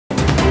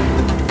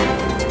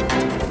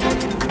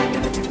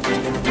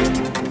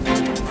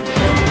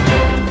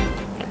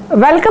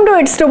Welcome to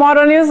It's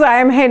Tomorrow News. I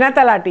am Hena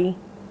Talati.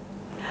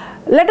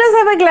 Let us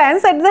have a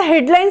glance at the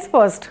headlines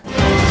first.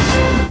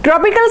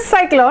 Tropical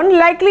cyclone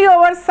likely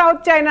over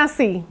South China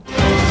Sea.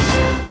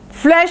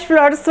 Flash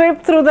flood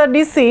sweep through the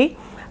DC,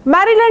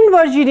 Maryland,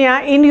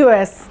 Virginia in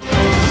US.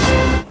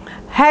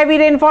 Heavy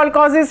rainfall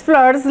causes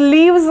floods,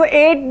 leaves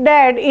 8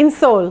 dead in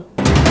Seoul.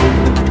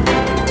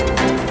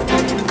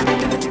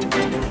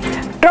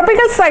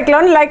 Tropical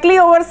cyclone likely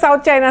over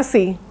South China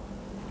Sea.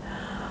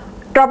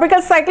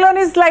 Tropical cyclone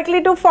is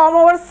likely to form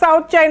over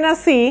South China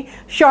Sea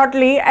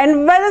shortly,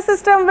 and weather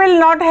system will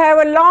not have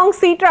a long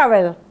sea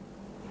travel.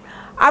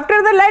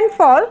 After the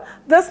landfall,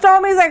 the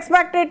storm is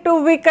expected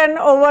to weaken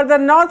over the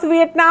North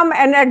Vietnam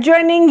and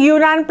adjoining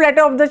Yunnan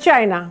plateau of the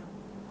China.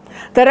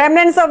 The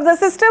remnants of the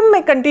system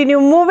may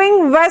continue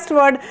moving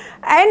westward,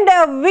 and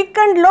a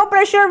weakened low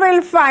pressure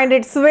will find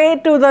its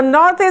way to the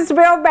northeast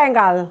Bay of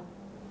Bengal.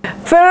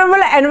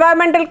 Favorable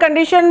environmental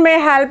condition may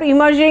help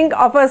emerging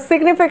of a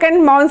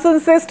significant monsoon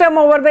system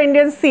over the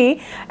Indian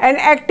Sea and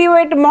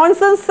activate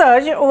monsoon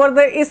surge over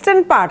the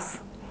eastern parts.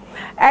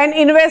 An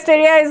invest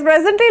area is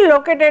presently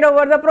located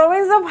over the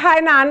province of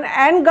Hainan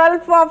and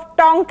Gulf of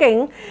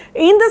Tonkin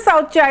in the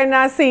South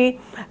China Sea,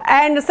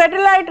 and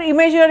satellite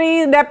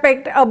imagery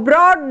depict a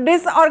broad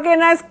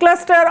disorganized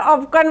cluster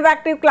of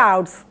convective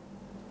clouds.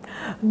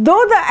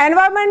 Though the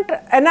environment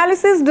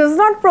analysis does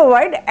not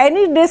provide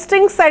any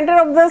distinct center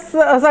of the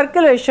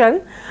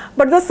circulation,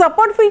 but the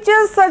support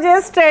features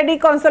suggest steady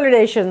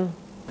consolidation.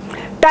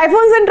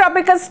 Typhoons and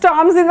tropical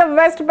storms in the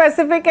West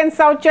Pacific and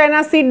South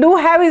China Sea do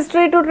have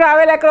history to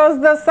travel across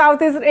the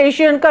Southeast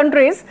Asian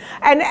countries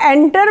and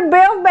enter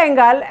Bay of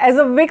Bengal as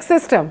a weak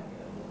system.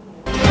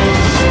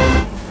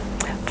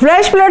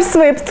 Flash flood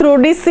sweep through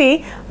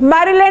DC,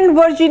 Maryland,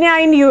 Virginia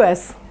in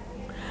US.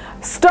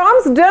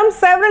 Storms dumped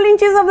several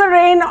inches of the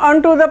rain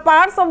onto the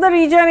parts of the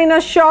region in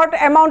a short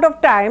amount of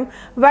time,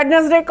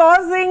 Wednesday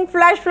causing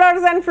flash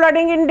floods and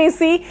flooding in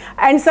DC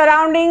and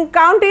surrounding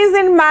counties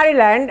in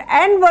Maryland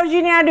and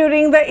Virginia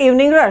during the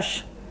evening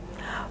rush.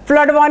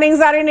 Flood warnings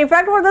are in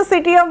effect for the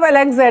city of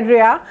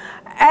Alexandria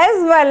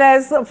as well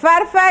as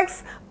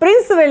Fairfax,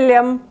 Prince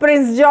William,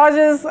 Prince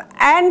George's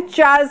and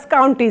Charles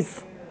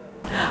counties.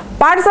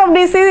 Parts of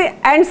DC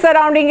and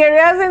surrounding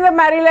areas in the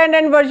Maryland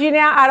and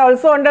Virginia are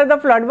also under the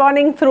flood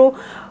warning through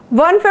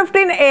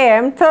 1:15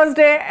 a.m.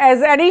 Thursday,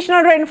 as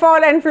additional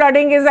rainfall and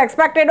flooding is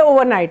expected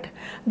overnight,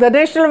 the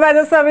National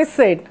Weather Service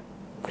said.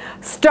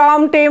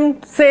 Storm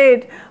team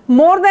said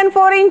more than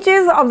 4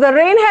 inches of the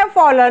rain have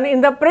fallen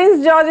in the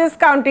Prince George's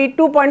County,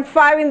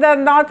 2.5 in the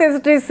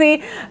northeast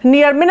DC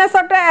near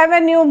Minnesota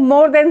Avenue,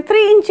 more than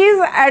 3 inches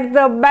at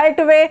the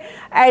Beltway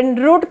and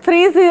Route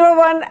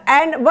 301,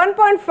 and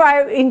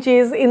 1.5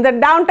 inches in the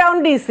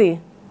downtown DC.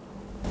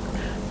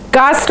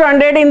 Cars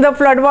stranded in the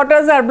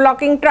floodwaters are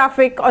blocking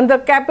traffic on the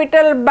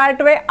Capitol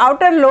Beltway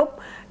outer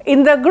loop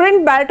in the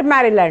Greenbelt,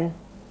 Maryland.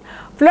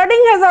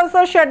 Flooding has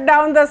also shut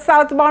down the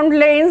southbound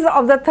lanes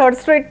of the 3rd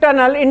Street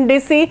Tunnel in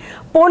DC,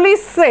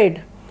 police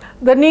said.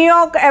 The New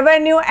York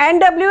Avenue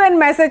NW and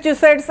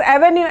Massachusetts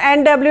Avenue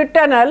NW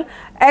tunnel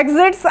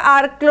exits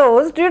are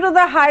closed due to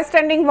the high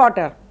standing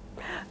water.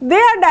 They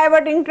are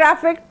diverting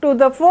traffic to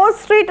the 4th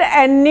Street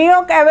and New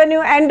York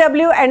Avenue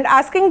NW and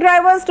asking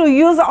drivers to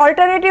use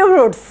alternative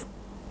routes.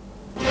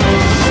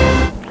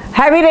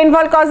 Heavy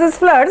rainfall causes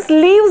floods,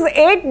 leaves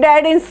 8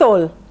 dead in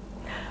Seoul.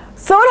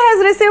 Seoul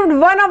has received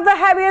one of the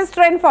heaviest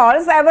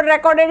rainfalls ever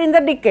recorded in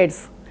the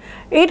decades.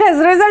 It has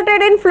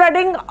resulted in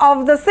flooding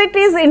of the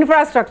city's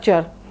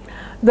infrastructure.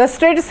 The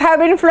streets have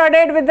been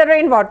flooded with the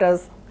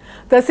rainwaters.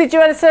 The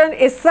situation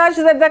is such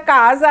that the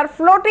cars are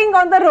floating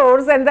on the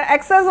roads and the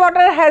excess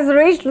water has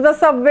reached the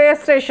subway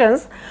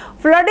stations,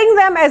 flooding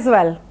them as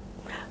well.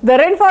 The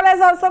rainfall has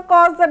also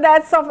caused the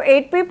deaths of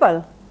 8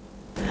 people.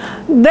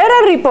 There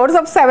are reports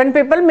of 7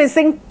 people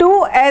missing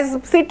too as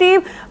city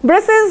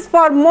braces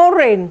for more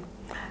rain.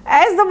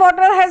 As the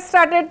water has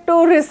started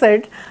to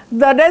recede,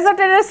 the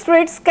deserted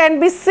streets can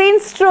be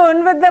seen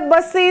strewn with the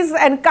buses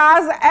and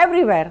cars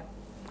everywhere.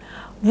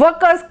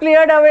 Workers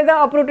cleared away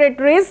the uprooted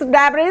trees,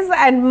 debris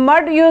and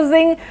mud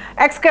using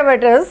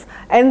excavators,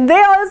 and they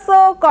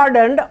also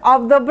cordoned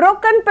off the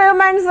broken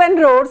pavements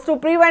and roads to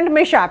prevent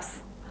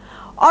mishaps.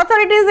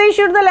 Authorities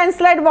issued the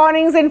landslide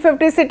warnings in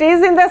 50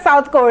 cities in the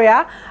South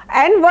Korea,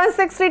 and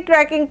 160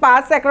 trekking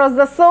paths across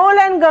the Seoul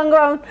and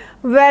Gangwon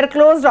were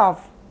closed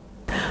off.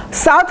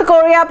 South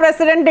Korea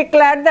president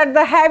declared that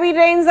the heavy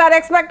rains are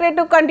expected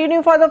to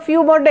continue for the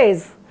few more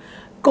days.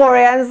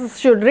 Koreans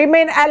should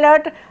remain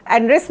alert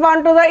and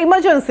respond to the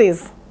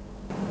emergencies.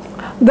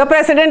 The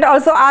president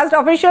also asked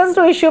officials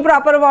to issue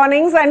proper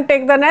warnings and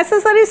take the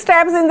necessary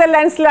steps in the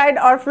landslide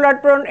or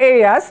flood-prone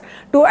areas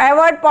to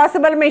avoid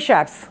possible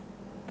mishaps.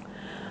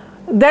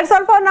 That's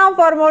all for now.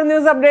 For more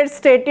news updates,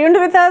 stay tuned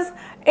with us.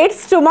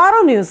 It's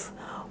Tomorrow News.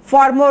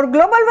 For more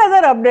global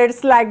weather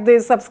updates like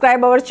this,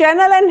 subscribe our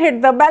channel and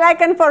hit the bell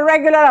icon for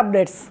regular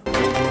updates.